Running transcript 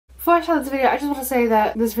Before I start this video, I just want to say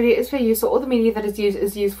that this video is for you, so all the media that is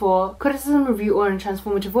used for criticism, review, or in a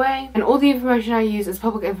transformative way, and all the information I use is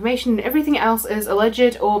public information, and everything else is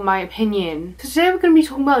alleged or my opinion. So today we're going to be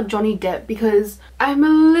talking about Johnny Depp because I'm a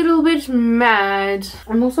little bit mad.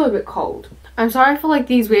 I'm also a bit cold. I'm sorry for like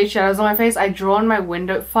these weird shadows on my face. I draw on my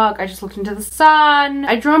window. Fuck, I just looked into the sun.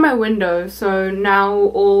 I draw on my window, so now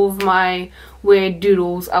all of my weird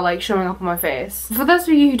doodles are like showing up on my face. For those of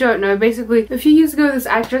you who don't know, basically a few years ago this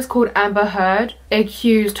actress called Amber Heard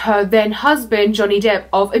accused her then husband Johnny Depp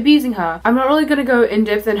of abusing her. I'm not really gonna go in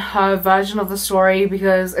depth in her version of the story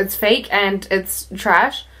because it's fake and it's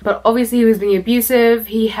trash. But obviously he was being abusive.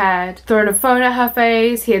 He had thrown a phone at her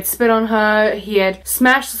face, he had spit on her, he had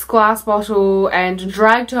smashed this glass bottle and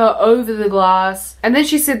dragged her over the glass. And then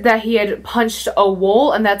she said that he had punched a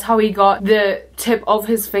wall and that's how he got the tip of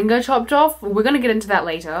his finger chopped off. We're gonna get into that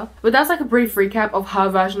later. But that's like a brief recap of her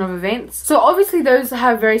version of events. So obviously those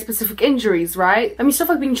have very specific injuries, right? I mean, stuff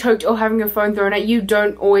like being choked or having a phone thrown at you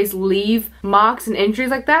don't always leave marks and injuries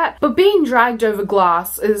like that. But being dragged over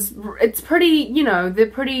glass it's pretty, you know, they're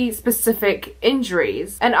pretty specific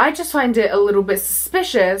injuries. And I just find it a little bit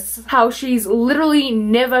suspicious how she's literally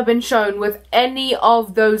never been shown with any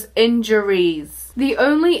of those injuries. The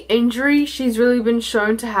only injury she's really been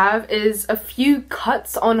shown to have is a few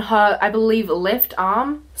cuts on her, I believe, left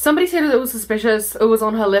arm. Somebody said that it was suspicious it was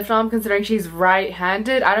on her left arm considering she's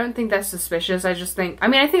right-handed. I don't think that's suspicious. I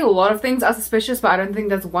think a lot of things are suspicious, but I don't think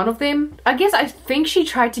that's one of them. I think she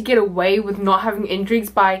tried to get away with not having injuries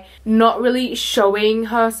by not really showing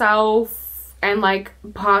herself and like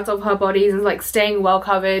parts of her body and like staying well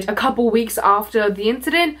covered a couple weeks after the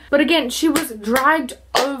incident. But again, she was dragged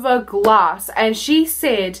over glass and she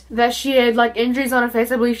said that she had like injuries on her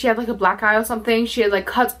face. I believe she had like a black eye or something. She had like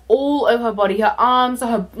cuts all over her body, her arms,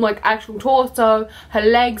 her like actual torso, her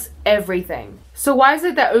legs, everything. So why is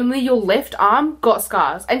it that only your left arm got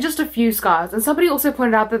scars and just a few scars? And somebody also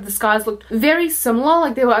pointed out that the scars looked very similar,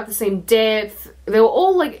 like they were at the same depth. They were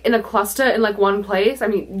all like in a cluster in like one place. I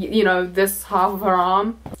mean, you know, this half of her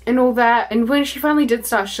arm and all that. And when she finally did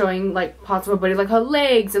start showing like parts of her body, like her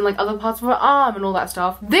legs and like other parts of her arm and all that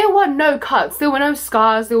stuff, there were no cuts, there were no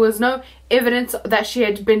scars, there was no evidence that she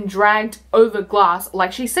had been dragged over glass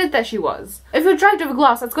like she said that she was. If you're dragged over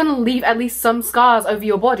glass, that's gonna leave at least some scars over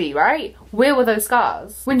your body, right? Where were those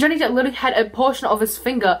scars? When Johnny Depp literally had a portion of his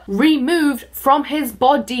finger removed from his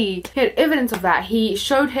body, he had evidence of that. He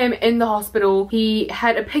showed him in the hospital. He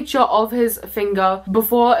had a picture of his finger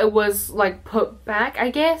before it was like put back, I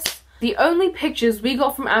guess. The only pictures we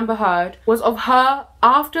got from Amber Heard was of her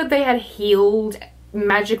after they had healed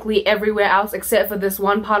magically everywhere else except for this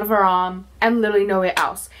one part of her arm and literally nowhere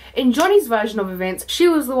else. In Johnny's version of events, she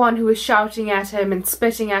was the one who was shouting at him and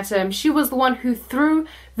spitting at him. She was the one who threw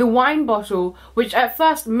the wine bottle, which at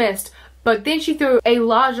first missed, but then she threw a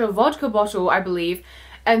larger vodka bottle, I believe,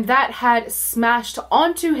 and that had smashed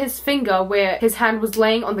onto his finger where his hand was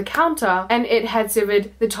laying on the counter and it had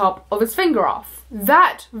severed the top of his finger off.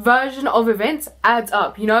 That version of events adds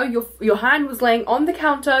up, you know, your hand was laying on the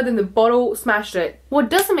counter, then the bottle smashed it. What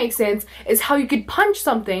doesn't make sense is how you could punch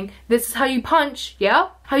something, this is how you punch, yeah?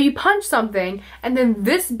 How you punch something and then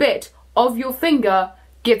this bit of your finger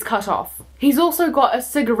gets cut off. He's also got a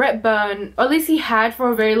cigarette burn, or at least he had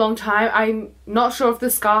for a very long time. I'm not sure if the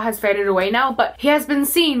scar has faded away now, but he has been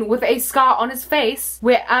seen with a scar on his face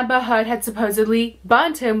where Amber Heard had supposedly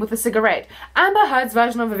burnt him with a cigarette. Amber Heard's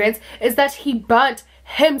version of events is that he burnt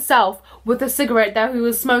himself with a cigarette that he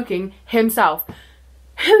was smoking himself.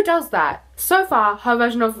 Who does that? So far, her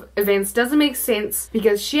version of events doesn't make sense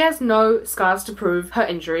because she has no scars to prove her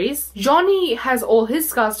injuries. Johnny has all his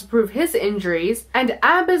scars to prove his injuries. And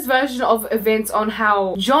Amber's version of events on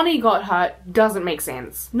how Johnny got hurt doesn't make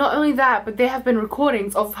sense. Not only that, but there have been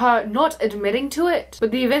recordings of her not admitting to it,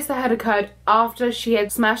 but the events that had occurred after she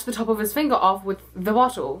had smashed the top of his finger off with the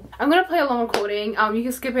bottle. I'm gonna play a long recording. You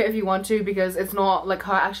can skip it if you want to because it's not like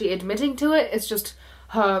her actually admitting to it. It's just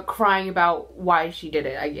her crying about why she did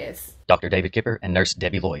it, I guess. Dr. David Kipper and nurse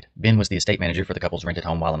Debbie Lloyd. Ben was the estate manager for the couple's rented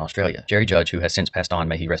home while in Australia. Jerry Judge, who has since passed on,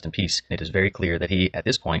 may he rest in peace, and it is very clear that he, at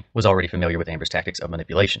this point, was already familiar with Amber's tactics of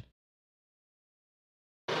manipulation.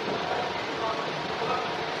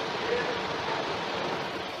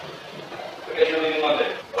 Okay, you're leaving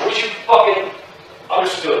Monday. I wish you fucking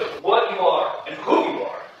understood what you are and who you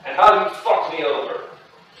are and how you fucked me over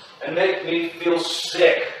and make me feel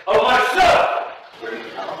sick of myself. Where do you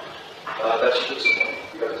come? That's just something.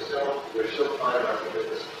 You're still finding our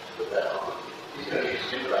forgiveness with that on. He's going to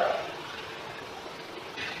use you back.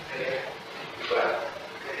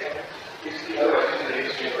 Otherwise, he's going to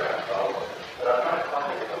use you back. But I'm not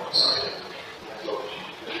finding it on something. That's what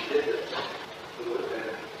she did.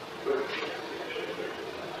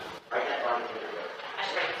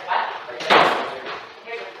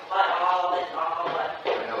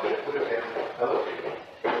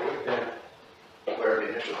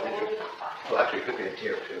 Well, actually, it could be a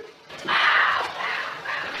tear, too.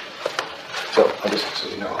 So, I just, so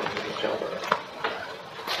you know, tell her.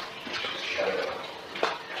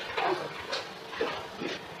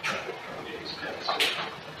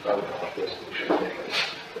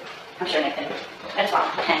 I'm sure Nathan. That's fine.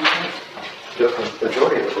 The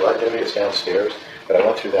majority of the blood damage is downstairs, but I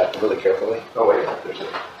went through that really carefully. Oh, wait, there's a...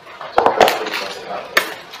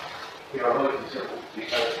 You know, I'm really concerned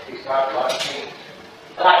because he's got a lot of pain.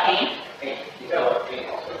 A lot of pain? He's got a lot of pain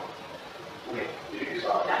also. You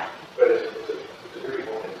saw that. But it's a very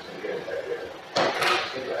cool thing to get infected.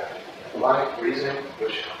 My reasoning,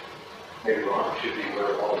 which may be wrong, should be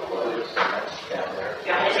where all the blood is, and that's down there.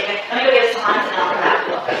 You want me to take it? Let me go get some lines and I'll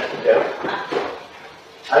come back. Yeah.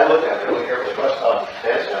 I looked at it really carefully, but I saw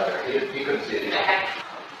Dad's down there. He couldn't see it either. Okay.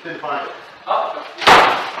 Didn't find it. Oh.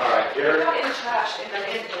 All right, Jared. Put it in the trash. In the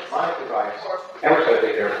My advice, Amber's got to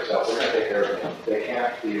take care of herself. We're going to take care of him. They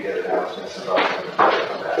can't be together now since the dog's going to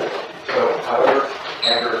come back. So, however,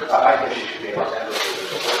 Amber, I think she should be in Los Angeles with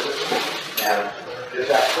the support system. And this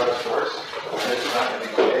act runs first. And this is not going to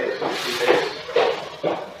be 2 days, it's 2 days.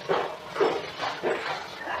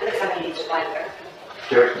 I think somebody needs to fly there.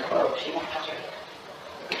 Jared's going to follow. She won't touch her.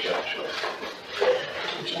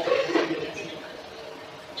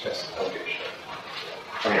 Yes, okay.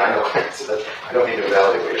 I mean, I know, I don't need to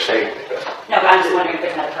validate what you're saying. No, but I'm just wondering if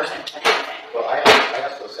there's another person. Well, I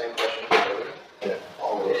asked those same questions earlier, and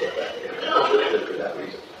all of those are back in. For that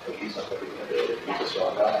reason. He's not going to be able to use a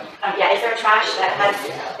strong guy. Yeah, is there trash that has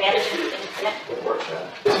bandage in it? It works now.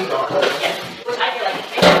 Is he gone? Yes. Which I feel like it's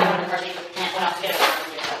maybe one of the first things we can't went off together.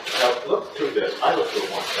 Now, look through this. I looked through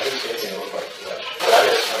it once. I didn't see anything that looked like flesh. But I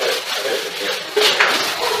bet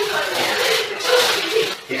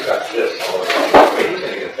he's got this all over. I mean, he's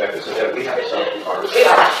going to get infected, so that we have some harvest.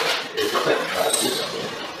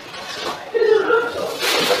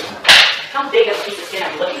 How big of a piece of skin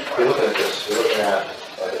are you looking for? We're looking at this. We're looking at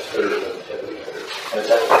like a third of the tip of the other. And it's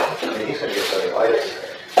actually, I mean, he's going to get cellulitis.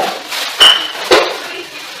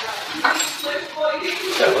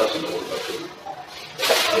 That loves him a little bit too.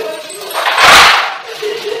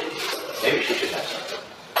 Maybe she should have something.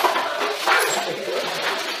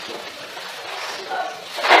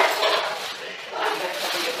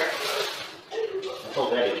 I told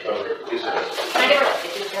Daddy to cover it. Can I get her?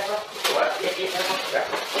 50 purple? What? 50 purple? Yeah.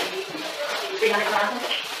 300 pounds?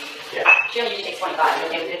 Yeah. She only usually takes 25. You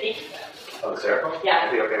okay with 50? Oh, the Sarah? Yeah.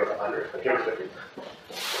 I'd be okay with 100. But give her 50.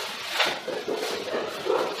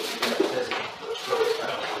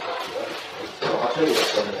 So I'll tell you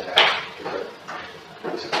what's going to happen.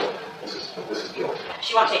 This is guilt.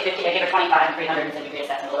 She won't take 50. I gave her 25 and 300 and said you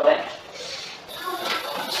reassess in a little bit.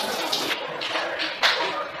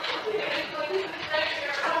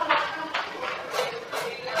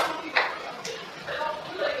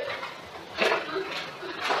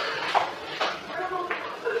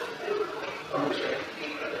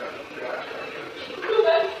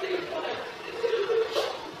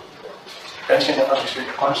 Anything that as we speak,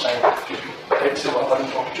 I'm saying, they still got a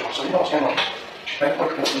talking job. So you know what's going on? She made a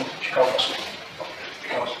quick meeting, she can't sleep.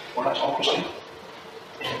 Because when that's Uncle Steve,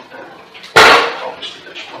 obviously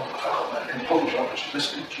that she can't have that. And the problem is, when she's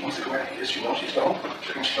listening, she wants to go where he is, she knows he's gone.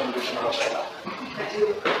 She thinks she's going to do something else like that.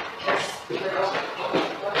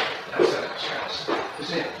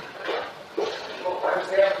 That's it.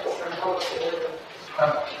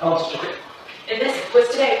 How much took it? And this was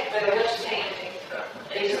today, but I just take it.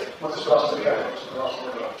 What's the last thing? What's the last thing?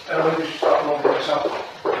 And when did you start moving yourself?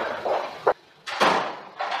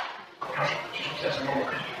 She says I'm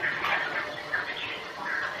over.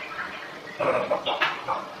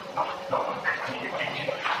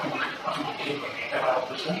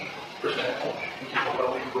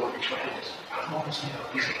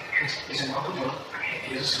 He's in love with her.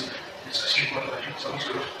 He's a street legend, so he's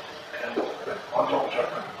good. And I'm talking to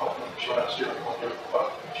her, she wants to do it, but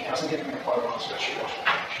she hasn't given me 5 months that she wants.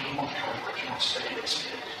 She doesn't want to come, she wants to stay here.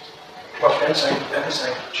 Well, Ben's saying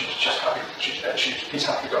she's just happy, he's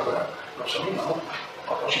happy to go there. But so, you know,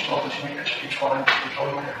 she told me she keeps fine, she's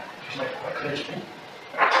going there. She's made it quite clear to me.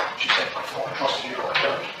 She said, I thought I trusted you, but I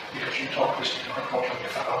don't, because you told Christy to my culture and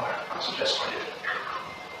get that on there. I suggest I did.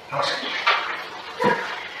 And I said, no.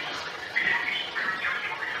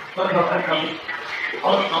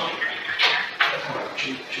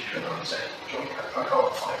 She turned around and said, Johnny, I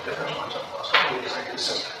got 5 different times over the last couple of years. I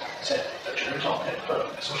said that Jerry's on it, but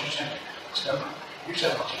that's what she said. I said, you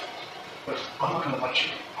said that, but I'm not going to let you.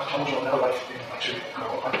 I told you I'll never let you to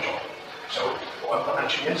go on a job. So, and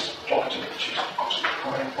she is talking to me. She's obviously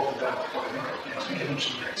crying up and down like what I mean. He has been given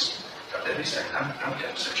some days. But then he said, and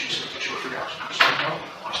Deb said she was 3 hours. I said, no,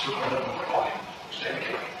 I still got to learn my body. It's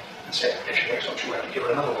dedicated. and said if she wakes up, she'll have to give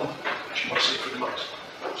her another one, and she might sleep through the night.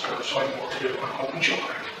 So deciding what to do, I'm hoping she'll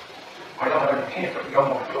play. I don't have anything here, but we all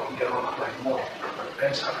want to go up and get her on the plane in the morning.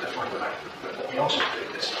 Ben's happy to find her out. But what we also do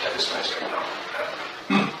is get this place going down.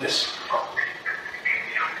 This.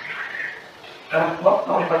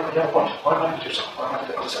 Not if I could get a point. I'm happy to do something. I'm happy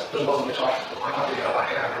to, as I said, there's a lot of the time. I'm happy to get her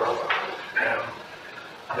back and hand her over.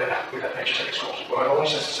 And then we let nature take its course. But I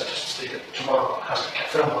always said to Steve that tomorrow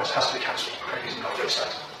film-wise has to be cancelled. He's not fit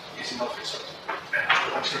set. He's not fit set.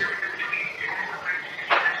 Thanks, Steve.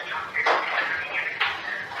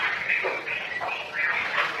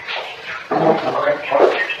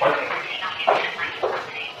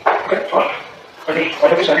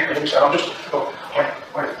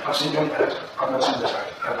 I've seen Johnny Depp, I've never seen this out.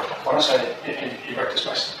 When I say he wrecked his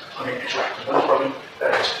place, I mean it's wrecked. There's no problem.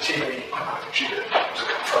 There's TV, I think she did it. It was a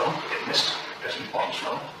phone, it missed. There's an bottom's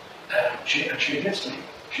phone. She admits to me,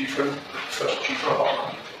 she threw a bottle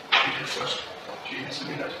on me. She did it first. She admits to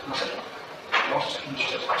me that. And I said, she also said, she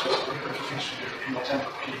said, I said, really beautiful things to do in my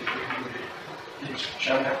temple. He was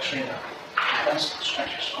showing out the screen now. That's the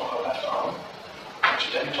scratches on her left arm. And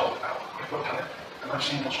she didn't talk about. I looked at it, and I've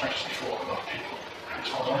seen those scratches before with a lot of people. And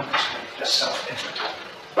it's all on this, they're self-inflicted.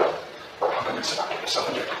 I'm convinced about it, they're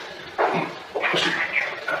self-inflicted.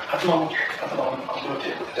 At the moment, I'll do a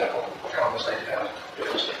deal with the devil, calm this lady down,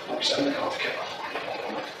 because what we said in the car to get off,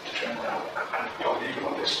 to turn around and go legal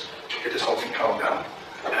on this, to get this whole thing calmed down.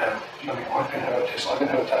 I've been hurt this, I've been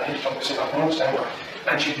hurt that, he's trying to say, I can understand why.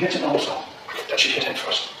 And she admitted also that she hit him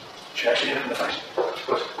first. She actually hit him in the face.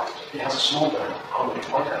 But he has a small burn on the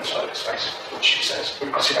right hand side of his face, which she says,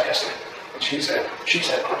 I see that yesterday. And she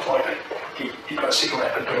said on Friday, he got a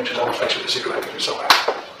cigarette and burnt his own face with a cigarette because he was so bad.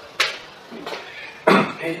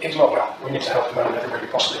 He's not well. We need to help him out in every way we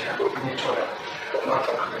possibly can, but we need to help him. And I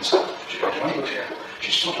felt convinced that she's got Johnny here.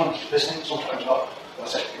 She's sometimes listening, sometimes not. And I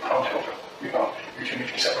said, you can't help her. You can't. You two need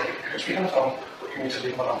to be separated. You can speak on the phone, but you need to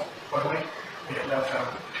leave him alone. By the way, we have now found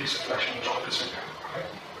a piece of flesh on the top of his finger. Okay?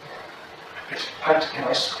 It's packed in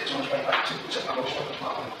ice. It's on its way back to the Polish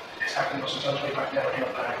department. It's acting as on its way back now,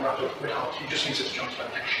 wrapped up with heart. He just needs it to John's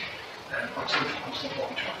medication. And I'm still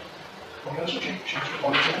talking to him. Well, that's what she's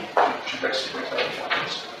responding to me. She basically breaks down in 5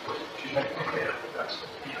 minutes. She's making it clear that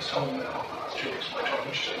he has told me that over the last 2 weeks, I told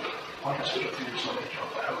him, she said, I have stood up for you this morning,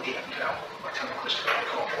 John, but how would you let me down by telling Chris that I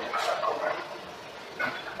can't get my fat program?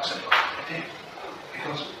 And I said, look, I did,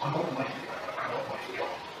 because I'm not money for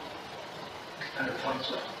John. And then 5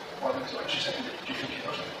 minutes later, she said, do you think he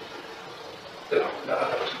knows me? No,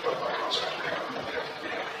 that wasn't what I can't say.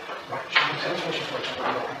 Right, she can tell me she's going to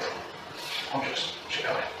I'm just, she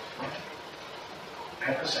died, right?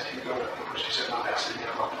 And I said, here we go, because she said, no, that's the it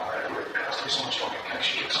has to be so much longer, can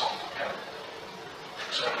she get off?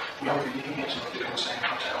 So, we are really leaving it to the same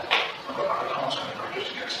hotel. I've got other cars coming around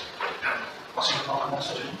just in case. And I'll see what Malcolm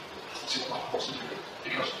wants to do.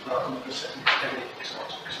 Because Malcolm has said, it's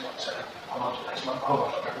not said, it's not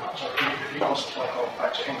home, so if he wants to fly home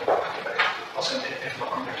back to England, I'll send it. If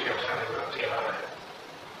not, I'm going to go to Canada to get out of here.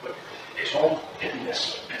 But it's all hit and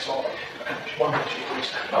miss. It's all, and one minute she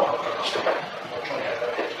agrees, no, I'm trying to get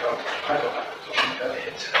that hit to go. I go back, so she never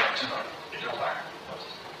hit tonight to go back.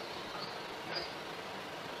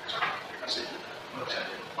 That's it. I'm going to tell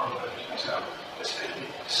you, I'm going to do this now. It's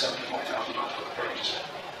 $75,000 for the brains.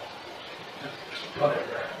 There's blood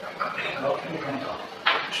everywhere. I'm picking it up in the ground.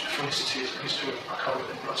 The felicity is these two are covered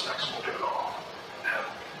in blood stacks and we'll do it all.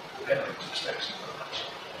 Then I go to the States and go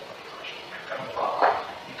down the bar,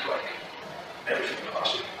 eat like everything in the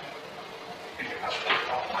past. In the past, I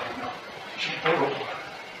don't know. She borrowed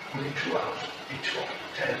within 2 hours, each one,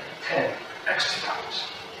 10 ecstasy tablets.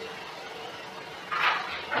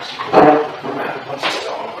 And so, no matter what it's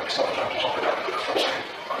done, when it's not trying to talk about it, that's what I'm saying.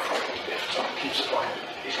 If someone keeps supplying it,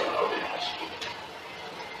 he's going to know the else.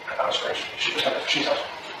 And that was great. She was having, she's out.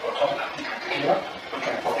 On top of that, you can't pick it up. I'm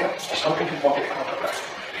trying to pocket it. There's something in the pocket I can't back.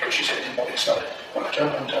 Because she said he didn't want me to smell it. When I turned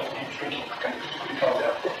around and told him he was drinking, I can't calm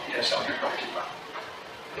down. He had something to keep up.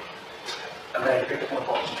 And then he picked up one of the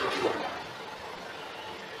bottles and threw it through.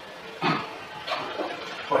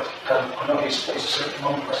 Right, I know he's a certain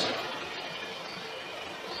moment president.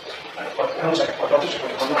 But I was like, I'm not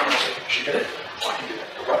disagreeing, I'm not going to say she did it. I can do it.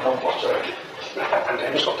 Right, no bottles already. And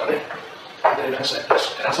Davis got done it. And David said,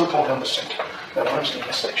 yes, it hasn't fallen down the sink. Then I was saying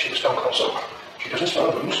yesterday, she was stone cold sober. She doesn't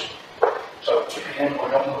smell booze. So if you begin, I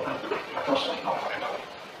don't know, I don't say, no, I know.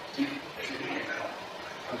 If you begin now,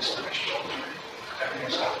 and this is the way she told me, everything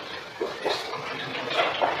is out. It's completely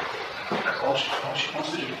unacceptable. And all she wants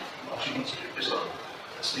to do, is look,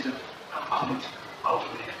 let's leave it, I'll do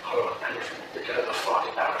her everything to get the fuck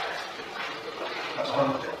out of it. That's all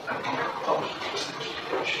I'm going to do. And I'm going to publish this.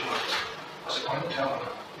 She I will tell her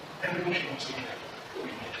everything she wants to hear. We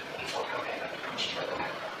need to fuck out here and concentrate on it.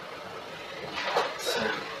 So,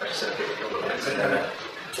 I just said,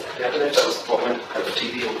 yeah, I don't know if that was what went at the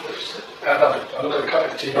TV or what just said. I look at the cut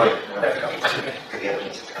of the TV. Right. Yeah, the cut of the TV. The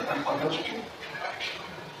evidence. And I'm honest with you.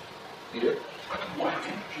 You do? Why have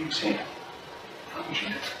you seen it? How can she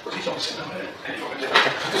do it? Because he's obviously not there. And you're going to do it.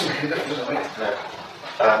 It doesn't make any difference, does it, mate? No.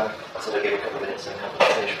 I said I'd give a couple of minutes and have a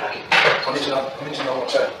finish packing. I need to know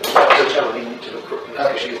what's there. So tell me, you need to look for it.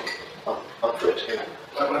 Actually, I'm for it too.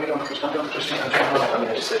 Let me know because I'm going to Christine and try I mean,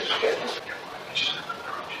 I just said just get it.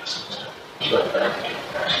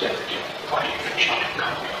 Why do you think she didn't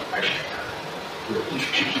come? Actually,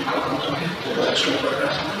 if she didn't come to me, that's true about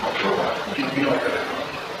that. You know I got it.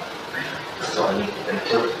 That's all I need.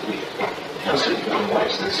 Until we absolutely go and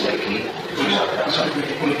watch this lately. That's something we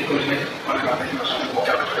can make. I can't make myself walk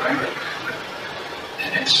out of the language.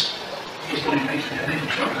 He's putting me in and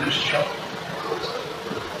he's trying to lose his job.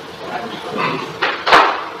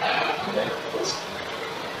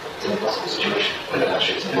 It's an impossible situation.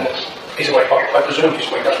 He's awake. I presume he's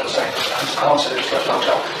awake. That's what I'm saying. I answered it just left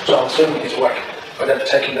hotel. So I'm assuming he's awake. But then to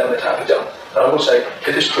take him down, they can't be done. And I will say,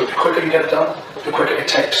 it is true. The quicker you get it done, the quicker it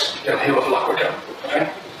takes. You'll heal a lot quicker. Okay?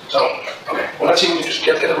 So, okay. Well, let's see. We just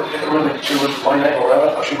get the room into my name or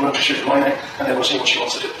whatever. Or she will just use my name, and then we'll see what she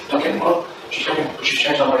wants to do. Okay? Well, she's looking, but she's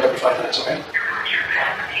changed her mind every 5 minutes. Okay?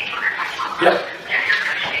 Yeah.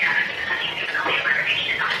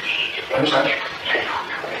 I understand.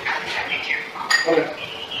 Okay.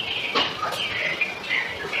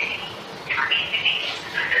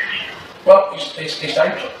 Well, he's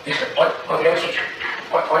dangerous. I'll be honest with you.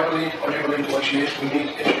 I do believe the way she is, we need,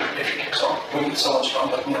 if she kicks on, we need someone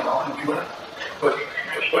strong like me and I'll help you with it. But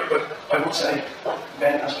I would say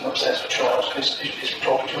Ben has been upstairs for 2 hours because he's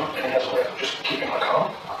talking to her and he has a way of just keeping her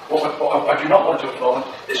calm. What I do not want to do at the moment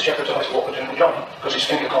is jeopardise what we're doing with Johnny because his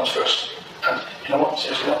finger comes first. And you know what,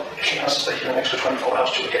 seriously, if she has to stay here an extra 24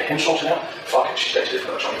 hours to get him sorted out, fuck it, she stays here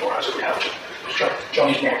for another 24 hours if we have to. Because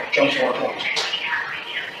Johnny's more important.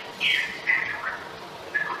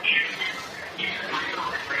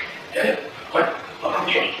 Yeah, I'll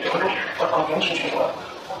be honest with you,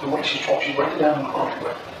 the way she's talking, she's writing down in the corner,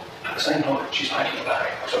 but at the same time, she's packing a bag,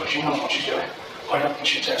 so she knows what she's doing. I don't think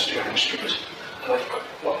she intends to do anything stupid. And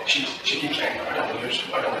she keeps saying, I don't want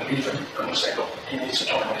to leave him. I'm going to say, look, he needs to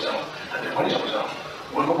talk on his own. And then when he's on his own,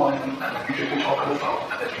 we'll go on and you two can talk on the phone,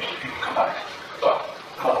 and then you can come back. But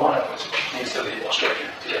no matter what happens, she needs to leave Australia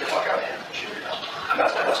to get the fuck out of here. She really does. And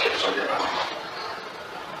that's Kit's idea about it.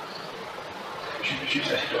 She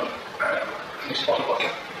said she's done at least a bottle of vodka,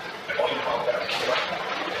 a bottle of vodka, and keep it up.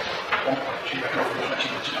 At one point, she reckoned over that she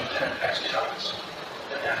needs to do 10 extra tablets.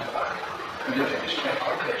 And the back. And the other thing is she made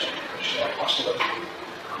quite clear to me, she's like, I still love you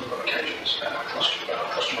on a number of occasions, and I trust you, but I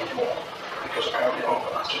trust you more. Because apparently over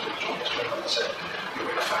after the job yesterday, I said, you're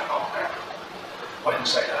a fat old man. I didn't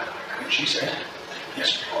say that. And she said,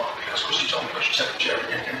 yes, you are, because Christy told me, because she said to Jerry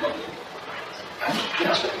in London. And she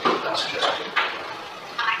asked me, that's suggested.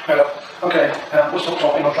 Hello. Okay, we're still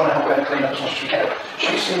talking, I'm trying to help her clean up as much as we can.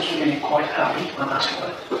 She seems to be quite happy, I'm asking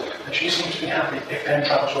her, and she seems to be happy if Ben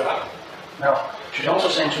travels with her. Now, she's also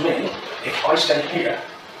saying to me, if I stay here,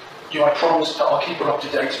 do I promise that I'll keep her up to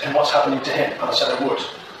date in what's happening to him? And I said I would.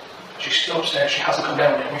 She's still upstairs, she hasn't come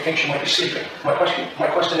down yet, we think she might be sleeping. My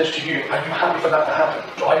question is to you, are you happy for that to happen?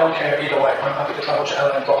 So I don't care either way, I'm happy to travel to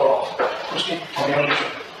LA and drop her off. Christine, I'll be honest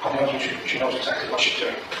with you, she knows exactly what she's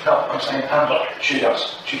doing. No, I'm saying Amber, she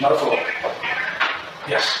does. She's not a fool.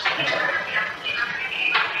 Yes,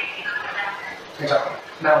 exactly.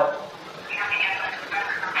 Now,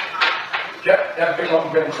 yeah, pick her up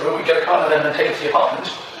and bring her through. We get a car and then take her to the apartment.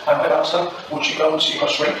 And I asked her, would she go and see her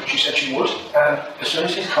shrink? She said she would. And as soon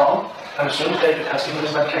as he's calm, and as soon as David has given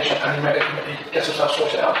his medication and he gets himself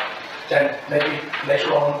sorted out, then maybe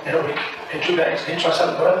later on in a week, in 2 days, in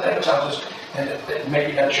Tri-7, whatever David's houses, and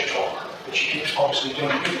maybe then she'll talk. But she keeps obviously doing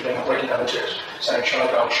the usual thing and breaking down in tears, saying, shall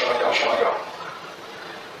I go, shall I go, shall I go?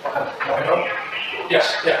 And I go,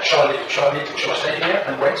 yes, yeah, shall I leave, shall I stay here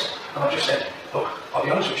and wait? And I just said, look, I'll be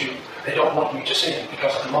honest with you, they don't want me to see him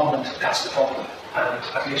because at the moment that's the problem. And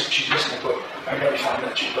at least she's listening, but every 5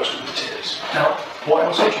 minutes she goes into tears. Now, what I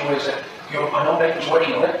will say to you is that I know Nathan's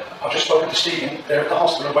working on it. I've just spoken to Stephen. They're at the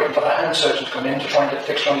hospital waiting for the hand surgeon to come in to try and get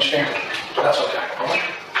fixed on his finger. So that's okay, alright?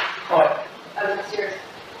 Alright. Upstairs,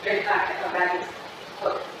 very back, my bag is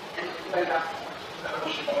hooked and right off.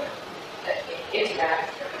 Into that.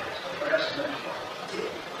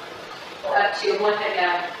 To one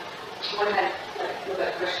had a little bit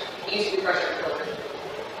of pressure. It used to be pressure filter.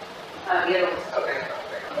 The other one's okay.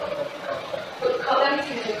 Let me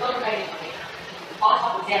see the color. on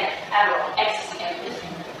top of Xanax, Adderall, ecstasy,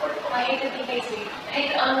 everything. I hate that he hates me. I hate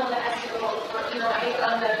that I'm the one that has to go over, I hate that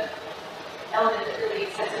I'm the element that really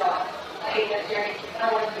sets it off. I hate that Jerry. I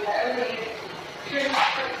don't want to do that. I really hate it. You're not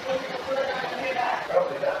going to do that. I don't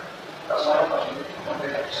think that. That's not how much you don't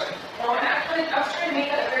think that you're saying. No, I was trying to make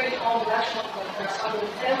that a very calm, rational point for us. I mean,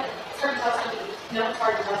 they don't start to tell somebody, no, it's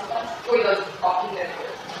hard to tell somebody before he goes off and get it.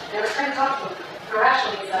 And I was trying to talk to him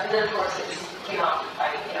irrationally and stuff, and then of course it just came out.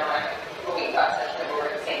 I believe that we were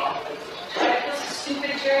in the same office. I feel so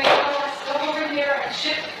stupid, Jerry. I want to go over here and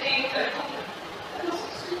ship things. I feel so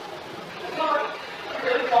stupid. I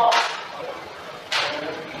really fall.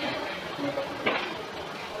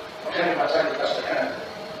 Okay, I'm saying the best I can.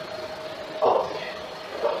 Oh.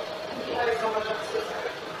 That is so much of a suicide.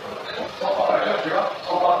 Talk about the job, you're up.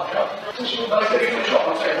 Talk about the job. Since you like getting the job,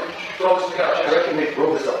 I'm saying, you throw this together. I reckon they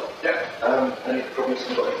roll this up. Yeah. And you probably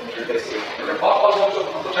some got it into basically. I'll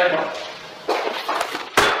put the time on.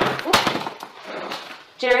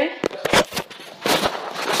 Jerry?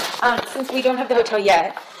 Since we don't have the hotel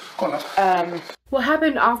yet, Go on, What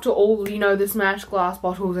happened after all, the smashed glass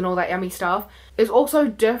bottles and all that yummy stuff is also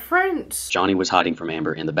different. Johnny was hiding from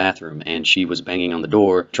Amber in the bathroom, and she was banging on the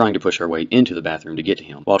door, trying to push her way into the bathroom to get to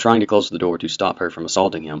him. While trying to close the door to stop her from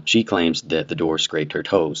assaulting him, she claims that the door scraped her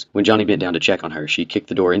toes. When Johnny bent down to check on her, she kicked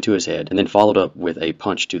the door into his head and then followed up with a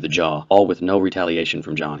punch to the jaw, all with no retaliation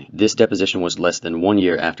from Johnny. This deposition was less than 1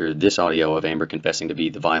 year after this audio of Amber confessing to be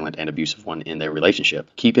the violent and abusive one in their relationship.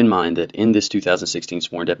 Keep in mind that in this 2016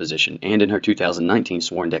 sworn deposition and in her 2019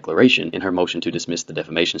 sworn declaration in her motion to dismiss the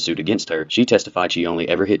defamation suit against her, she testified she only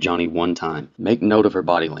ever hit Johnny one time. Make note of her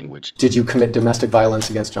body language. Did you commit domestic violence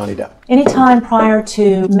against Johnny Depp? Anytime prior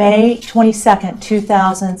to May 22nd,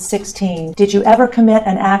 2016, did you ever commit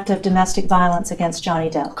an act of domestic violence against Johnny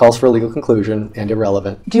Depp? Calls for a legal conclusion and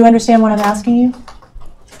irrelevant. Do you understand what I'm asking you?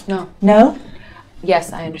 no. No?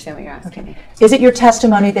 Yes, I understand what you're asking me. Is it your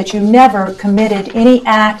testimony that you never committed any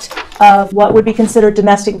act of what would be considered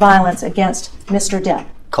domestic violence against Mr. Depp?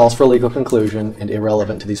 Calls for a legal conclusion and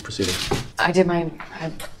irrelevant to these proceedings. I did my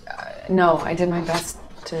best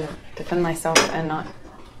to defend myself and not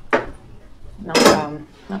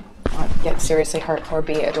get seriously hurt or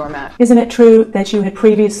be a doormat. Isn't it true that you had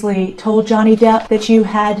previously told Johnny Depp that you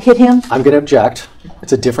had hit him? I'm going to object.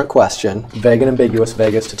 It's a different question. Vague and ambiguous,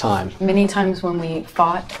 vague as to time. Many times when we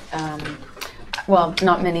fought, well,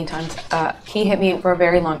 not many times, he hit me for a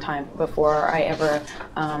very long time before I ever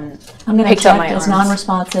I'm going to picked up my object as arms.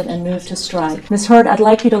 non-responsive and move to strike. Ms. Hurd, I'd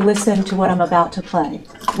like you to listen to what I'm about to play.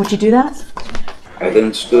 Would you do that? I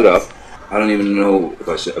then stood up. I don't even know if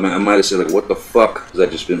I said, I might have said, like, what the fuck? Because I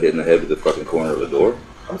just been hit in the head with the fucking corner of the door.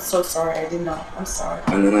 I'm so sorry, I did not. I'm sorry.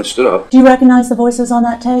 And then I stood up. Do you recognize the voices on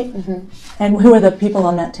that tape? Mm-hmm. And who are the people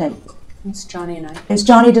on that tape? It's Johnny and I. Is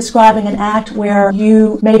Johnny describing an act where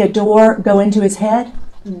you made a door go into his head?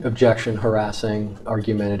 Objection, harassing,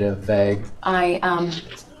 argumentative, vague. I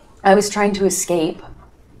was trying to escape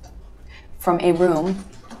from a room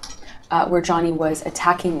where Johnny was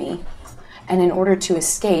attacking me. And in order to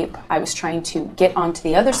escape, I was trying to get onto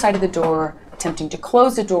the other side of the door, attempting to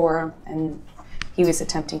close the door, and he was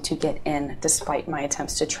attempting to get in despite my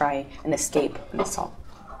attempts to try and escape an assault.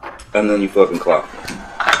 And then you fucking clocked me.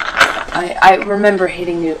 I remember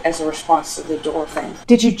hitting you as a response to the door thing.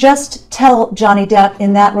 Did you just tell Johnny Depp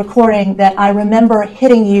in that recording that I remember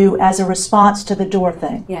hitting you as a response to the door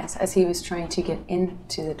thing? Yes, as he was trying to get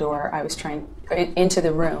into the door, into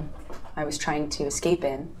the room, I was trying to escape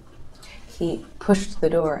in. He pushed the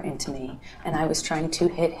door into me, and I was trying to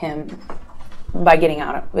hit him by getting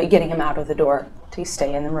him out of the door to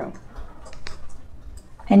stay in the room.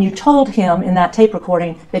 And you told him in that tape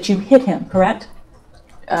recording that you hit him, correct?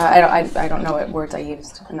 I don't know what words I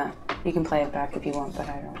used in that. You can play it back if you want, but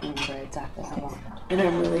I don't remember exactly how long. And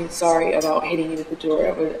I'm really sorry about hitting you with the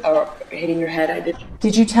door, or hitting your head. I did.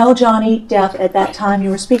 Did you tell Johnny Depp at that time you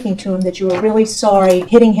were speaking to him that you were really sorry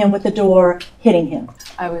hitting him with the door, hitting him?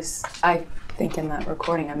 I think in that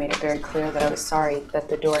recording I made it very clear that I was sorry that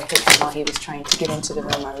the door hit him while he was trying to get into the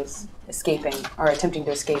room I was escaping, or attempting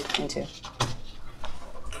to escape into.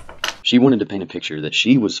 She wanted to paint a picture that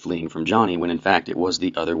she was fleeing from Johnny when in fact it was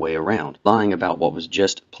the other way around, lying about what was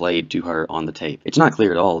just played to her on the tape. It's not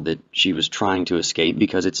clear at all that she was trying to escape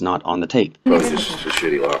because it's not on the tape. Probably just a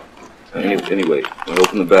shitty lock. Anyway, I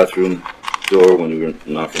opened the bathroom door when you were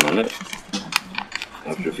knocking on it.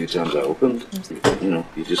 After a few times I opened,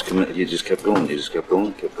 you just kept going. You just kept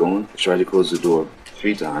going. I tried to close the door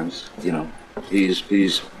 3 times,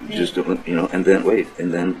 please, just don't, and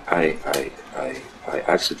then I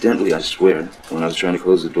accidentally, I swear, when I was trying to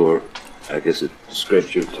close the door, I guess it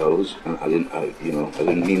scraped your toes, and I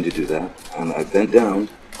didn't mean to do that. And I bent down,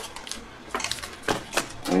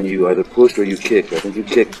 and you either pushed or you kicked. I think you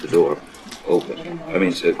kicked the door open. I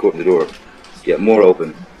mean, the door, more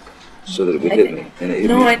open, so that it would hit me. And it hit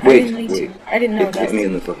me. I didn't mean to. I didn't know that. It hit me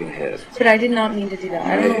in the fucking head. But I did not mean to do that.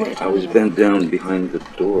 I don't know what you're talking I was bent down behind the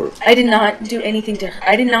door. I did not do anything to her.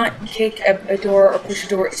 I did not kick a door or push a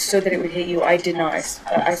door so that it would hit you. I did not.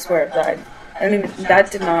 I swear to God. I don't even,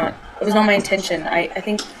 that did not, it was not my intention. I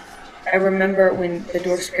think, I remember when the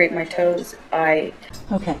door scraped my toes,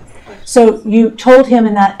 Okay. So you told him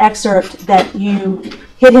in that excerpt that you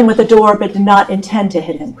hit him with the door but did not intend to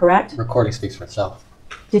hit him, correct? Recording speaks for itself.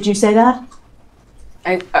 Did you say that?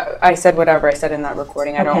 I said whatever I said in that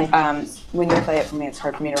recording. I Okay. don't, when you play it for me, it's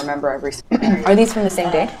hard for me to remember every. Are these from the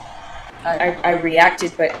same day? I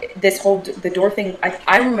reacted, but this whole, the door thing,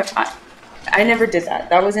 I remember, I never did that.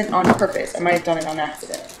 That wasn't on purpose. I might have done it on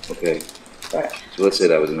accident. Okay. But So let's say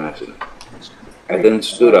that was an accident. I then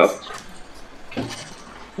stood up,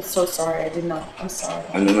 I'm so sorry. I did not. I'm sorry.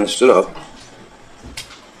 and then I stood up,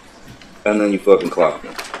 and then you fucking clocked me.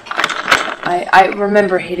 I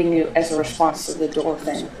remember hitting you as a response to the door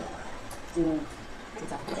thing.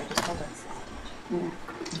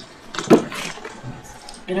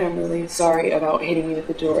 And I'm really sorry about hitting you with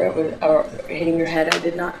the door, or hitting your head. I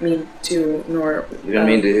did not mean to, nor... You didn't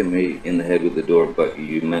mean to hit me in the head with the door, but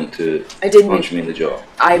you meant to punch me in the jaw.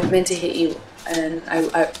 I meant to hit you, and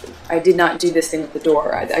I did not do this thing with the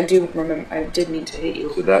door. I do remember, I did mean to hit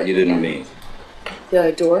you. So that you didn't mean.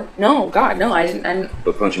 The door? No, God, no, I didn't.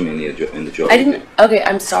 But punching me in the jaw. I didn't. Okay,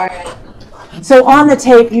 I'm sorry. So on the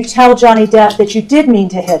tape, you tell Johnny Depp that you did mean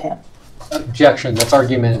to hit him. Objection. That's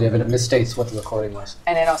argumentative, and it misstates what the recording was.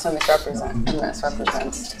 And it also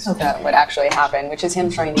misrepresents what actually happened, which is him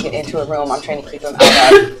trying to get into a room I'm trying to keep him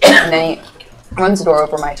out of. And then he runs the door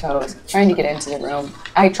over my toes, trying to get into the room.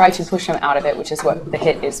 I tried to push him out of it, which is what the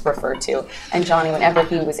hit is referred to. And Johnny, whenever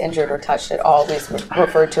he was injured or touched, it always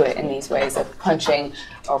referred to it in these ways of punching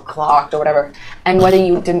or clocked or whatever. And whether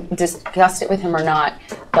you discussed it with him or not,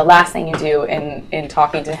 the last thing you do in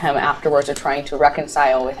talking to him afterwards or trying to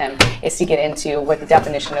reconcile with him is to get into what the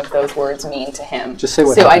definition of those words mean to him. Just say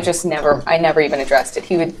what So happened. I never even addressed it.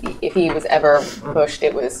 He would, if he was ever pushed,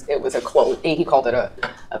 it was a cold. He called it a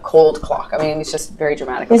cold clock. I mean, it's just very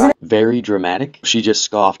dramatic. About it. Very dramatic? She just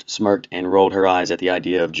scoffed, smirked, and rolled her eyes at the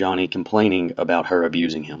idea of Johnny complaining about her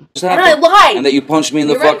abusing him. And I lied! And that you punched me in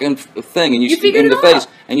the fucking thing, and you in the face,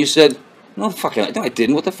 and you said, "No, fucking, no, I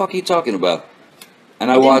didn't. What the fuck are you talking about?" And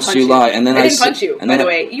I watched you lie, and then I didn't punch you. and By then the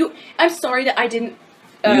way, I'm sorry that I didn't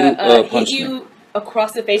hit you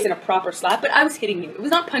across the face in a proper slap, but I was hitting you. It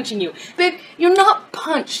was not punching you, babe. You're not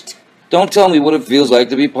punched. Don't tell me what it feels like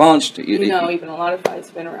to be punched. You know, even a lot of fights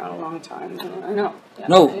have been around a long time. I know. Yeah.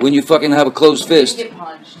 No, when you fucking have a closed fist. You get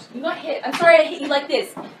punched. You got hit. I'm sorry I hit you like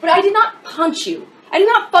this, but I did not punch you. I did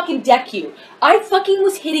not fucking deck you. I fucking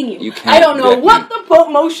was hitting you. You can't I don't know deck what the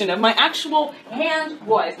motion of my actual hand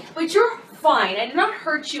was, but you're fine. I did not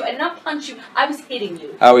hurt you. I did not punch you. I was hitting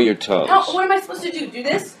you. How are your toes? What am I supposed to do? Do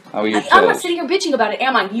this? How are your toes? I'm not sitting here bitching about it,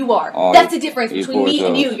 am I? You are. Oh, That's the difference between poor me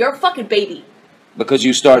and you. toes. You're a fucking baby. Because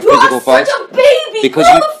you start You physical are fights? such a baby! Because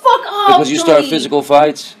Grow you, the fuck up, because you start Johnny. physical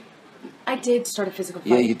fights? I did start a physical fight.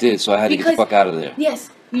 Yeah, you did, so I had to get the fuck out of there. Yes,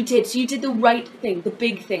 you did. So you did the right thing, the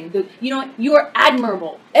big thing. You know what? You are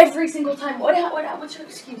admirable every single time. What's your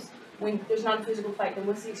excuse when there's not a physical fight? Then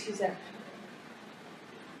what's the excuse there?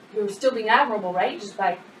 You're still being admirable, right? Just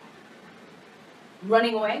by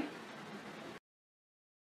running away?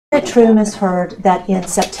 Is it true, Ms. Heard, that in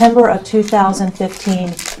September of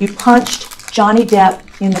 2015, you punched Johnny Depp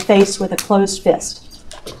in the face with a closed fist?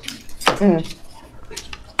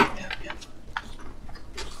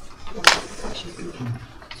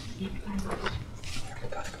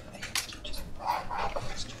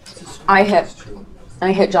 I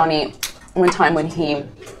hit Johnny one time when he.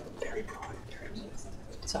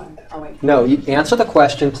 Sorry, I'll wait. No, you answer the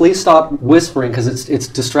question. Please stop whispering because it's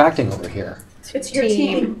distracting over here. It's your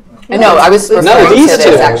team. No, I was referring No, these to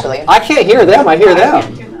two. this actually. I can't hear them. I hear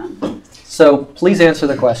them. So please answer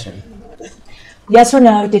the question. Yes or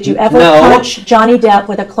no, did you ever punch Johnny Depp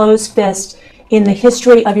with a closed fist in the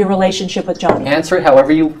history of your relationship with Johnny? Answer it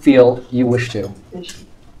however you feel you wish to.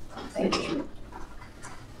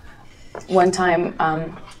 One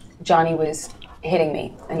time, Johnny was hitting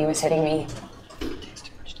me, and he was hitting me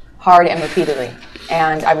hard and repeatedly,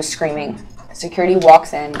 and I was screaming. Security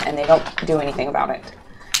walks in, and they don't do anything about it.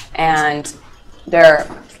 And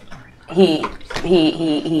he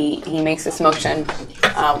makes this motion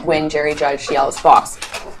when Jerry Judge yells "boss"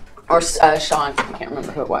 or Sean. I can't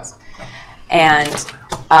remember who it was. And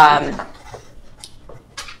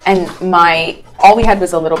And all we had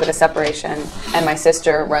was a little bit of separation, and my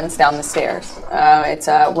sister runs down the stairs.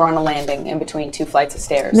 We're on a landing in between 2 flights of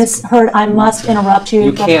stairs. Ms. Hurd, I must interrupt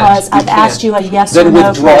you can't. because I've asked you a yes or Then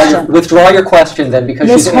no question. withdraw your question then, because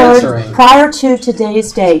Ms. she's Hurd, answering. prior to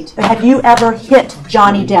today's date, have you ever hit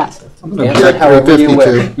Johnny Depp? Answer it however you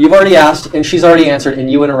wish. You've already asked, and she's already answered,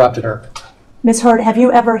 and you interrupted her. Ms. Hurd, have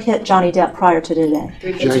you ever hit Johnny Depp prior to today?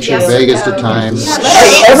 Objection, Vegas to time.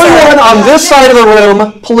 Everyone on this side of the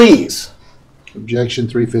room, please. Objection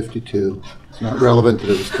 352. It's not relevant to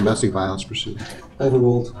the domestic violence proceeding.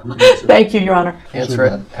 Overruled. Thank you, Your Honor. Answer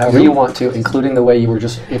it however you want to, including the way you were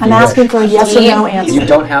just. I'm asking for a yes or no answer. You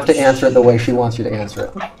don't have to answer it the way she wants you to answer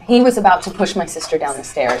it. He was about to push my sister down the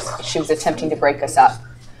stairs. She was attempting to break us up.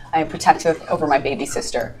 I am protective over my baby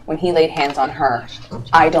sister. When he laid hands on her,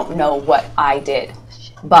 I don't know what I did.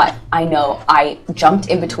 But I know I jumped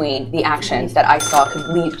in between the actions that I saw could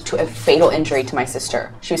lead to a fatal injury to my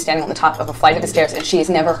sister. She was standing on the top of a flight of stairs, and she has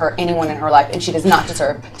never hurt anyone in her life, and she does not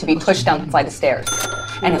deserve to be pushed down the flight of stairs.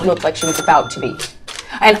 And it looked like she was about to be.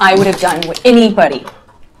 And I would have done what anybody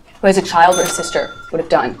who has a child or a sister would have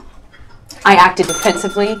done. I acted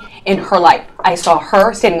defensively in her life. I saw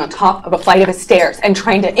her standing on top of a flight of stairs and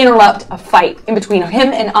trying to interrupt a fight in between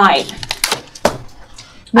him and I.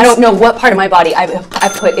 I don't know what part of my body I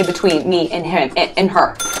put in between me and him and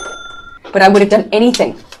her. But I would have done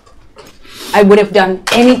anything. I would have done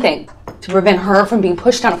anything to prevent her from being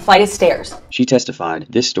pushed down a flight of stairs. She testified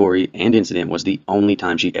this story and incident was the only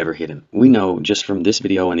time she ever hit him. We know just from this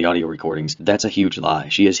video and the audio recordings, that's a huge lie.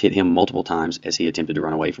 She has hit him multiple times as he attempted to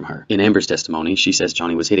run away from her. In Amber's testimony, she says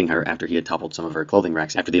Johnny was hitting her after he had toppled some of her clothing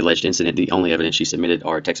racks. After the alleged incident, the only evidence she submitted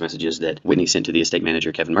are text messages that Whitney sent to the estate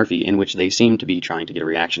manager, Kevin Murphy, in which they seemed to be trying to get a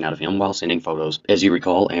reaction out of him while sending photos. As you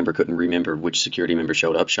recall, Amber couldn't remember which security member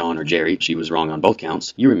showed up, Sean or Jerry. She was wrong on both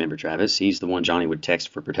counts. You remember Travis. He's the one Johnny would text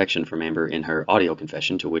for protection from Amber in her audio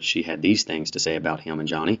confession, to which she had these things to say about him and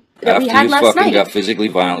Johnny. After you fucking got physically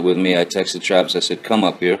violent with me, I texted Travis. I said, "Come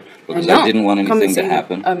up here," because I didn't want anything to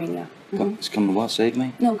happen. I mean, yeah. It's coming. What? Save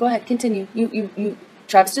me? No, go ahead. Continue. You.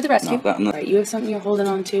 Travis to the rescue. No, All right, you have something you're holding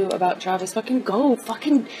on to about Travis. Fucking go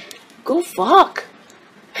fuck.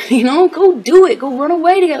 You know, go do it. Go run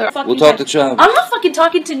away together. We'll talk to Travis. I'm not fucking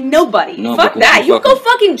talking to nobody. No, fuck that. You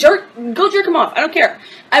go jerk him off. I don't care.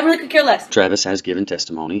 I really could care less. Travis has given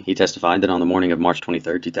testimony. He testified that on the morning of March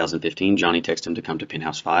 23rd, 2015, Johnny texted him to come to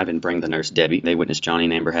Penthouse 5 and bring the nurse Debbie. They witnessed Johnny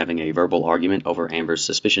and Amber having a verbal argument over Amber's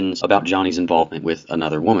suspicions about Johnny's involvement with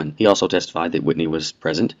another woman. He also testified that Whitney was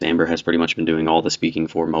present. Amber has pretty much been doing all the speaking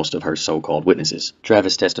for most of her so-called witnesses.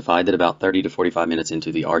 Travis testified that about 30 to 45 minutes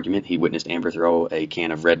into the argument, he witnessed Amber throw a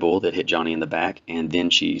can of Red Bull that hit Johnny in the back, and then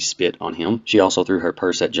she spit on him. She also threw her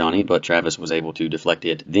purse at Johnny, but Travis was able to deflect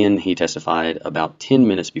it. Then he testified about 10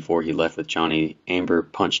 minutes before he left with Johnny, Amber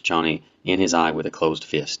punched Johnny in his eye with a closed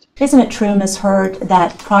fist. Isn't it true, Ms. Hurd,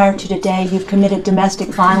 that prior to today you've committed domestic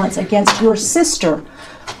violence against your sister,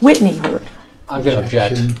 Whitney Hurd? I'm going to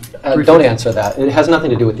object. Don't answer that. It has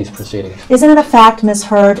nothing to do with these proceedings. Isn't it a fact, Ms.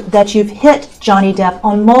 Hurd, that you've hit Johnny Depp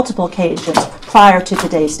on multiple occasions prior to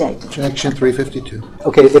today's date? Objection 352.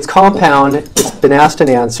 Okay, it's compound. It's been asked and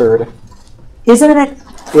answered. Isn't it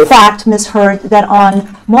a fact, Ms. Hurd, that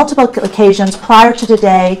on multiple occasions prior to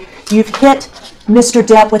today you've hit Mr.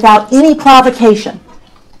 Depp without any provocation?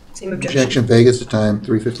 Same objection. Objection Vegas to time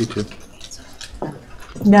 352.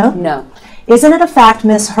 No? No. Isn't it a fact,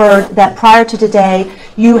 Ms. Hurd, that prior to today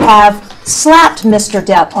you have slapped Mr.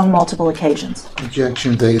 Depp on multiple occasions?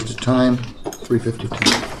 Objection Vegas to time 352.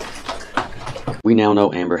 We now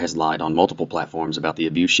know Amber has lied on multiple platforms about the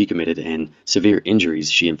abuse she committed and severe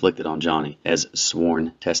injuries she inflicted on Johnny as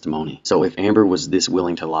sworn testimony. So if Amber was this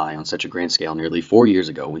willing to lie on such a grand scale nearly 4 years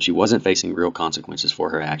ago when she wasn't facing real consequences for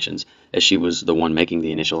her actions, as she was the one making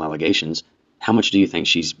the initial allegations, how much do you think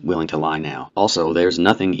she's willing to lie now? Also, there's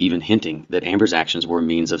nothing even hinting that Amber's actions were a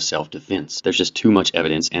means of self-defense. There's just too much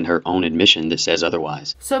evidence and her own admission that says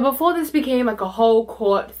otherwise. So before this became like a whole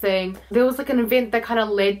court thing, there was like an event that kind of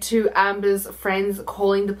led to Amber's friends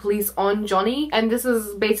calling the police on Johnny, and this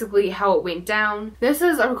is basically how it went down. This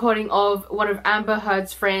is a recording of one of Amber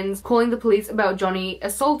Heard's friends calling the police about Johnny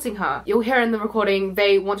assaulting her. You'll hear in the recording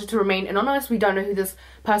they wanted to remain anonymous. We don't know who this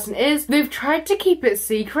person is. They've tried to keep it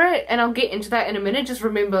secret, and I'll get into that in a minute. Just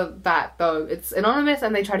remember that though, it's anonymous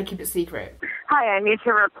and they try to keep it secret. Hi, I need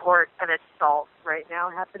to report an assault right now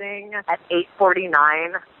happening at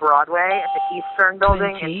 849 Broadway at the Eastern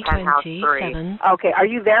Building in Penthouse 3. Okay, are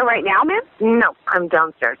you there right now, ma'am? No, I'm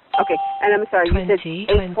downstairs. Okay, and I'm sorry, you said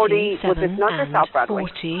 840, was this North or South Broadway?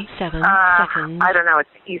 47 seconds. I don't know, it's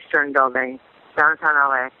the Eastern Building. Downtown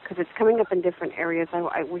LA. Because it's coming up in different areas.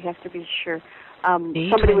 We have to be sure.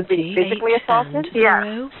 Somebody was being physically assaulted?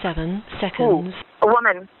 Yeah. 7 seconds. A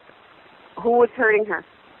woman. Who was hurting her?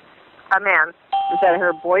 A man. Was that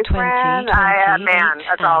her boyfriend? A man.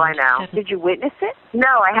 That's all I know. Did you witness it? No,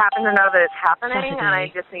 I happen to know that it's happening, Saturday, and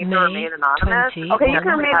I just need to remain anonymous. Okay, you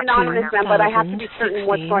can remain anonymous, ma'am, but I have to be certain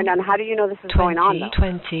what's going on. How do you know this is going on, though?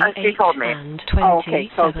 She told me.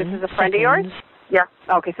 Okay, so this is a friend of yours? Yes.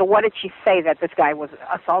 Okay, so what did she say, that this guy was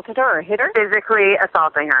assaulted her or hit her? Physically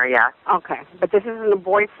assaulting her, yes. Okay, but this isn't a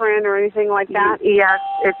boyfriend or anything like that? Yes,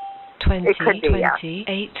 it could be,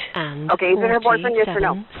 28 and okay, is it her boyfriend, yes or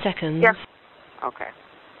no? Seconds. Yes. Okay.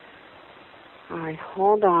 All right,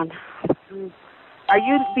 hold on. Are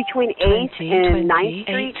you between 8th and 9th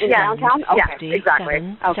Street in downtown? Okay, yes,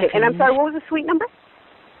 exactly. Okay, and I'm sorry, what was the suite number?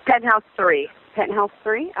 Penthouse 3. Penthouse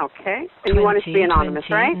 3, okay. And you want us to be anonymous,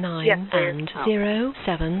 right? 9 yes, and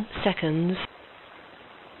 07 seconds.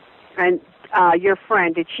 And your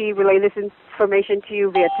friend, did she relay this information to you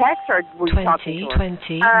via text, or were you talking to her?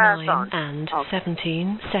 29 and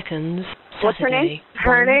 17 seconds. What's her name?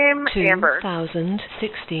 Her name, Amber.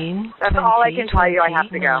 2016. That's all I can tell you. I have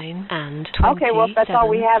to go. And okay, well, if that's all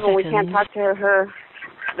we have and we can't talk to her,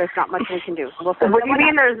 there's not much we can do. We'll send what do you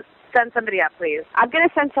mean send somebody up, please? I'm going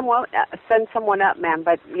to send someone up, ma'am,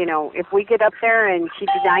 but, you know, if we get up there and she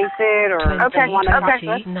denies it or doesn't want to talk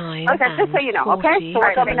to us, okay, just so you know, okay? So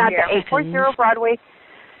we're coming out to 840 Broadway,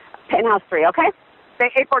 Penthouse 3, okay?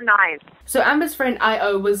 849. So Amber's friend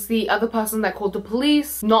I.O. was the other person that called the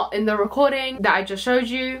police, not in the recording that I just showed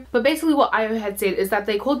you. But basically what I.O. had said is that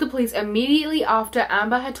they called the police immediately after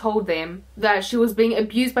Amber had told them that she was being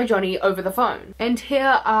abused by Johnny over the phone. And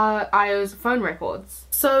here are I.O.'s phone records.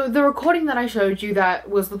 So the recording that I showed you that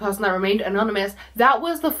was the person that remained anonymous, that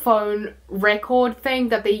was the phone record thing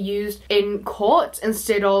that they used in court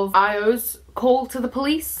instead of I.O.'s call to the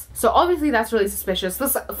police. So obviously that's really suspicious.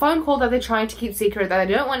 This phone call that they're trying to keep secret, that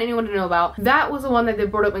they don't want anyone to know about, that was the one that they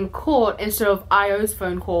brought up in court instead of I.O.'s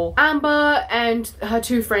phone call. Amber and her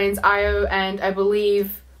two friends, I.O. and I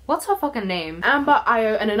believe, what's her fucking name? Amber,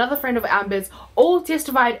 I.O. and another friend of Amber's all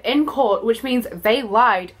testified in court, which means they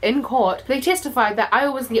lied in court. They testified that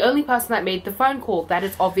I.O. was the only person that made the phone call. That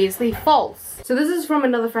is obviously false. So this is from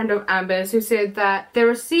another friend of Amber's who said that they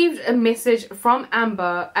received a message from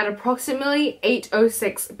Amber at approximately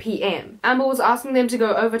 8:06 p.m. Amber was asking them to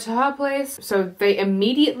go over to her place, so they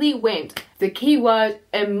immediately went. The key word,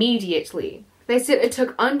 immediately. They said it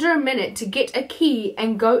took under a minute to get a key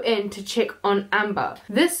and go in to check on Amber.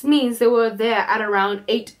 This means they were there at around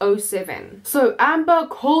 8:07. So Amber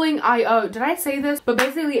calling I.O. Did I say this? But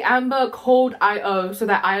basically Amber called I.O. so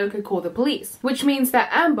that I.O. could call the police. Which means that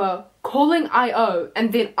Amber calling I.O.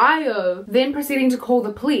 and then I.O. then proceeding to call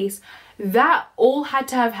the police, that all had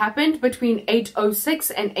to have happened between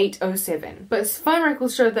 8:06 and 8:07. But his phone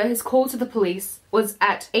records showed that his call to the police was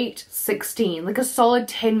at 8:16, like a solid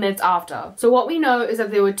 10 minutes after. So what we know is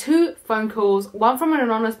that there were two phone calls, one from an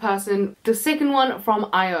anonymous person, the second one from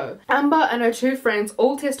I.O. Amber and her two friends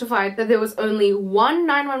all testified that there was only one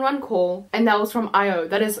 911 call, and that was from I.O.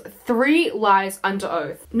 That is 3 lies under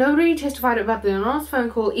oath. Nobody testified about the anonymous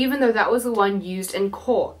phone call, even though that was the one used in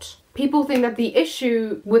court. People think that the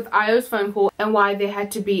issue with I.O.'s phone call and why there had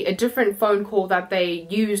to be a different phone call that they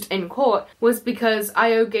used in court was because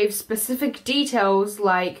I.O. gave specific details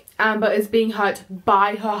like Amber is being hurt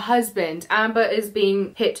by her husband, Amber is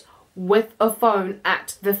being hit with a phone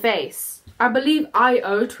at the face. I believe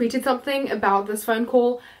I.O. tweeted something about this phone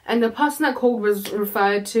call and the person that called was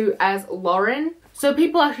referred to as Lauren. So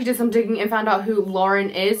people actually did some digging and found out who Lauren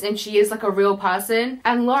is, and she is like a real person.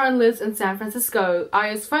 And Lauren lives in San Francisco.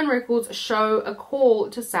 I.O.'s phone records show a call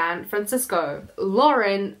to San Francisco.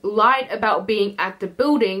 Lauren lied about being at the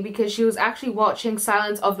building because she was actually watching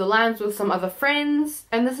Silence of the Lambs with some other friends.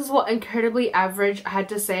 And this is what Incredibly Average had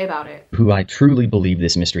to say about it. Who I truly believe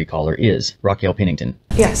this mystery caller is, Raquel Pennington.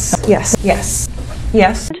 Yes, yes, yes,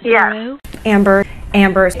 yes. Yeah. Amber,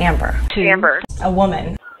 Amber's Amber. Amber. A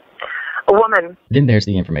woman. A woman. Then there's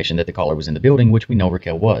the information that the caller was in the building, which we know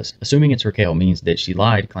Raquel was. Assuming it's Raquel means that she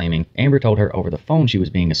lied, claiming Amber told her over the phone she was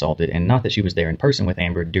being assaulted and not that she was there in person with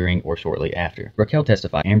Amber during or shortly after. Raquel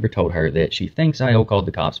testified Amber told her that she thinks I.O. called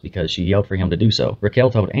the cops because she yelled for him to do so.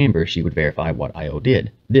 Raquel told Amber she would verify what I.O.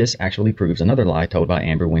 did. This actually proves another lie told by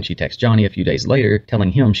Amber when she texted Johnny a few days later,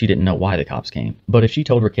 telling him she didn't know why the cops came. But if she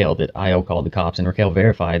told Raquel that I.O. called the cops and Raquel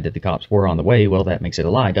verified that the cops were on the way, well, that makes it a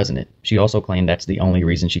lie, doesn't it? She also claimed that's the only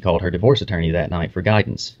reason she called her divorce divorce attorney that night for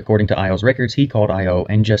guidance. According to Io's records, he called Io,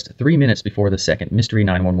 and just 3 minutes before the second mystery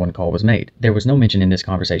 911 call was made. There was no mention in this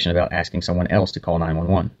conversation about asking someone else to call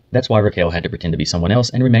 911. That's why Raquel had to pretend to be someone else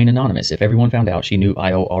and remain anonymous. If everyone found out she knew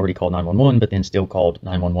Io already called 911 but then still called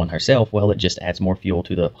 911 herself, well, it just adds more fuel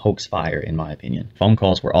to the hoax fire, in my opinion. Phone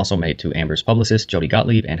calls were also made to Amber's publicist, Jody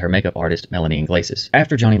Gottlieb, and her makeup artist, Melanie Iglesias.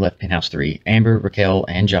 After Johnny left Penthouse 3, Amber, Raquel,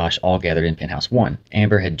 and Josh all gathered in Penthouse 1.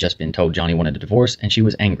 Amber had just been told Johnny wanted a divorce, and she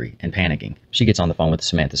was angry and panicking. She gets on the phone with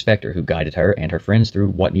Samantha Spector, who guided her and her friends through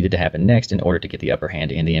what needed to happen next in order to get the upper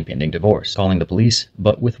hand in the impending divorce, calling the police,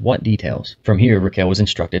 but with what details? From here, Raquel was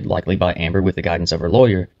instructed, likely by Amber with the guidance of her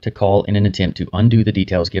lawyer, to call in an attempt to undo the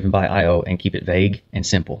details given by Io and keep it vague and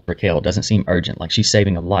simple. Raquel doesn't seem urgent, like she's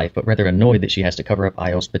saving a life, but rather annoyed that she has to cover up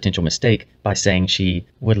Io's potential mistake by saying she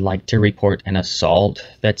would like to report an assault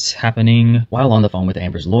that's happening. While on the phone with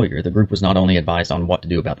Amber's lawyer, the group was not only advised on what to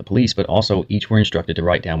do about the police, but also each were instructed to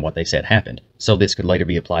write down what they said happened, so this could later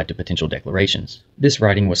be applied to potential declarations. This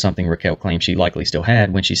writing was something Raquel claimed she likely still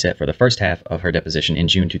had when she sat for the first half of her deposition in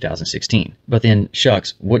June 2016. But then,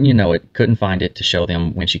 shucks, wouldn't you know it, couldn't find it to show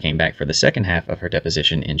them when she came back for the second half of her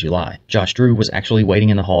deposition in July. Josh Drew was actually waiting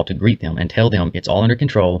in the hall to greet them and tell them it's all under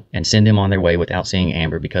control and send them on their way without seeing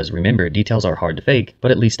Amber because remember, details are hard to fake,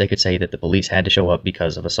 but at least they could say that the police had to show up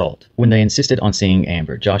because of assault. When they insisted on seeing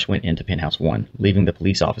Amber, Josh went into Penthouse 1, leaving the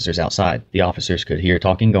police officers outside. The officers could hear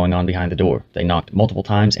talking going on behind the door. They knocked multiple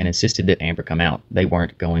times and insisted that Amber come out. They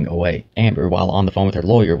weren't going away. Amber, while on the phone with her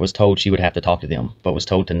lawyer, was told she would have to talk to them, but was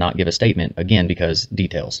told to not give a statement, again because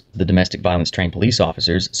details. The domestic violence trained police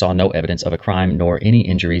officers saw no evidence of a crime nor any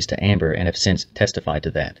injuries to Amber and have since testified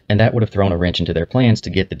to that. And that would have thrown a wrench into their plans to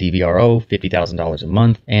get the DVRO, $50,000 a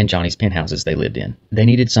month, and Johnny's penthouses they lived in. They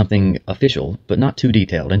needed something official, but not too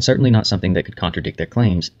detailed, and certainly not something that could contradict their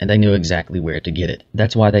claims, and they knew exactly where to get it.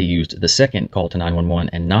 That's why they used the second call to 911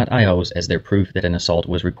 and not Io's as their proof that an assault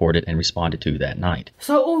was reported and responded to that night.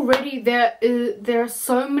 So already there are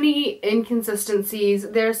so many inconsistencies.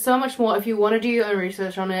 There's so much more. If you want to do your own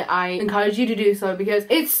research on it, I encourage you to do so because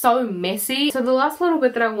it's so messy. So the last little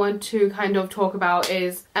bit that I want to kind of talk about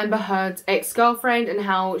is Amber Heard's ex-girlfriend and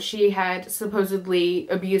how she had supposedly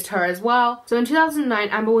abused her as well. So in 2009,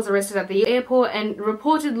 Amber was arrested at the airport and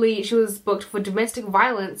reportedly she was booked for domestic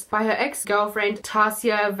violence by her ex-girlfriend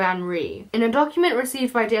Tasia Van Ree. In a document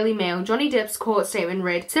received by Daily Mail, Johnny Depp's court statement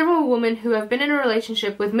read, "Several women who have been in a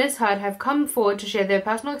relationship with Ms. Heard have come forward to share their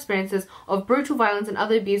personal experiences of brutal violence and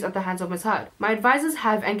other abuse at the hands of Ms. Heard. My advisors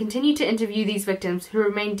have and continue to interview these victims who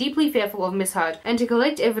remain deeply fearful of Ms. Heard and to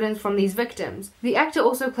collect evidence from these victims." The actor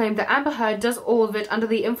also claimed that Amber Heard does all of it under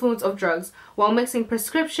the influence of drugs while mixing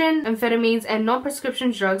prescription, amphetamines, and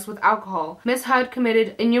non-prescription drugs with alcohol. Ms. Heard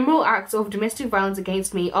committed innumerable acts of domestic violence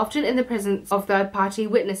against me, often in the presence of third-party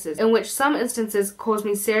witnesses, in which some instances caused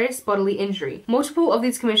me serious bodily injury. Multiple of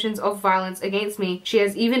these commissions of violence against me she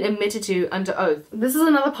has even admitted to under oath. This is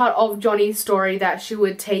another part of Johnny's story that she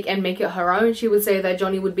would take and make it her own. She would say that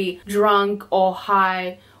Johnny would be drunk or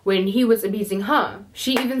high when he was abusing her.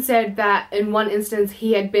 She even said that in one instance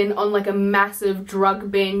he had been on like a massive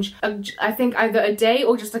drug binge, I think either a day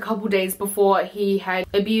or just a couple days before he had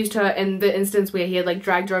abused her in the instance where he had like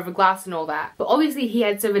dragged her over glass and all that. But obviously he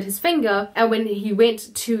had severed his finger, and when he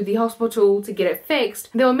went to the hospital to get it fixed,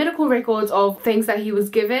 there were medical records of things that he was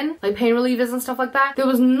given, like pain relievers and stuff like that. There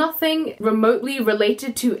was nothing remotely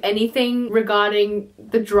related to anything regarding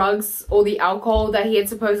the drugs or the alcohol that he had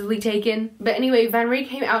supposedly taken. But anyway, Van Ree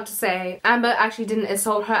came out to say Amber actually didn't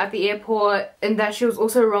assault her at the airport and that she was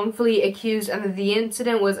also wrongfully accused and that the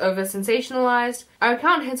incident was over sensationalized. Our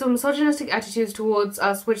account hints of misogynistic attitudes towards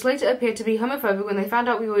us, which later appeared to be homophobic when they found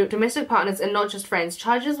out we were domestic partners and not just friends.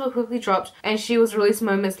 Charges were quickly dropped and she was released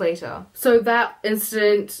moments later. So that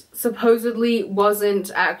incident supposedly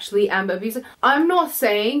wasn't actually Amber abusing. I'm not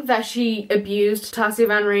saying that she abused Tasia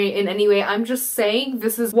Van Ree in any way. I'm just saying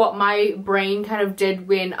this is what my brain kind of did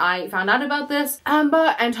when I found out about this.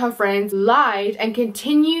 Amber and her friends lied and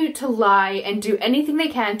continue to lie and do anything they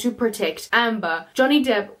can to protect Amber. Johnny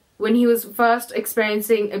Depp, when he was first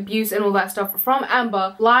experiencing abuse and all that stuff from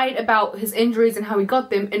Amber, lied about his injuries and how he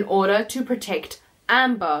got them in order to protect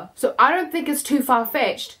Amber. So I don't think it's too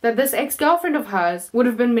far-fetched that this ex-girlfriend of hers would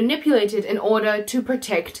have been manipulated in order to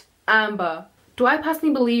protect Amber. Do I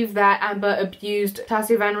personally believe that Amber abused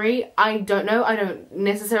Tasia Van Ree? I don't know. I don't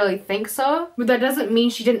necessarily think so. But that doesn't mean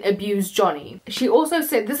she didn't abuse Johnny. She also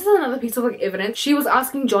said, this is another piece of like evidence, she was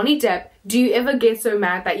asking Johnny Depp, do you ever get so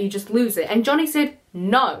mad that you just lose it? And Johnny said,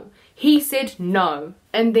 no. He said no.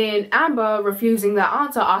 And then Amber, refusing that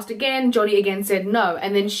answer, asked again. Johnny again said no.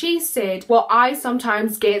 And then she said, well, I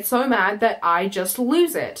sometimes get so mad that I just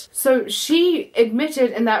lose it. So she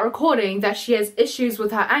admitted in that recording that she has issues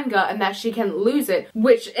with her anger and that she can lose it,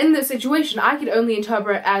 which in this situation I could only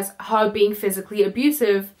interpret as her being physically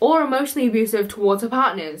abusive or emotionally abusive towards her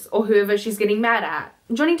partners or whoever she's getting mad at.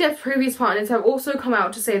 Johnny Depp's previous partners have also come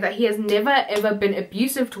out to say that he has never ever been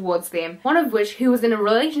abusive towards them, one of which he was in a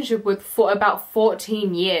relationship with for about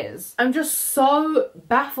 14 years. I'm just so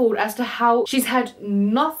baffled as to how she's had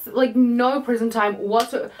nothing, like no prison time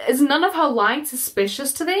whatsoever. Is none of her lying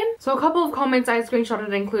suspicious to them? So a couple of comments I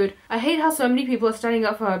screenshotted include, I hate how so many people are standing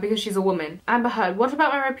up for her because she's a woman. Amber Heard, what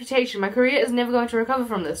about my reputation? My career is never going to recover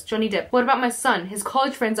from this. Johnny Depp, what about my son? His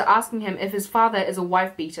college friends are asking him if his father is a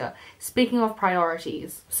wife beater. Speaking of priorities.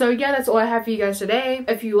 So yeah, that's all I have for you guys today.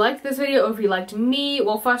 If you liked this video or if you liked me,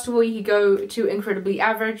 well, first of all, you could go to Incredibly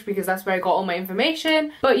Average because that's where I got all my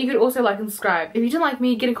information, but you could also like and subscribe. If you didn't like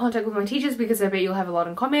me, get in contact with my teachers because I bet you'll have a lot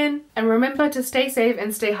in common. And remember to stay safe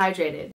and stay hydrated.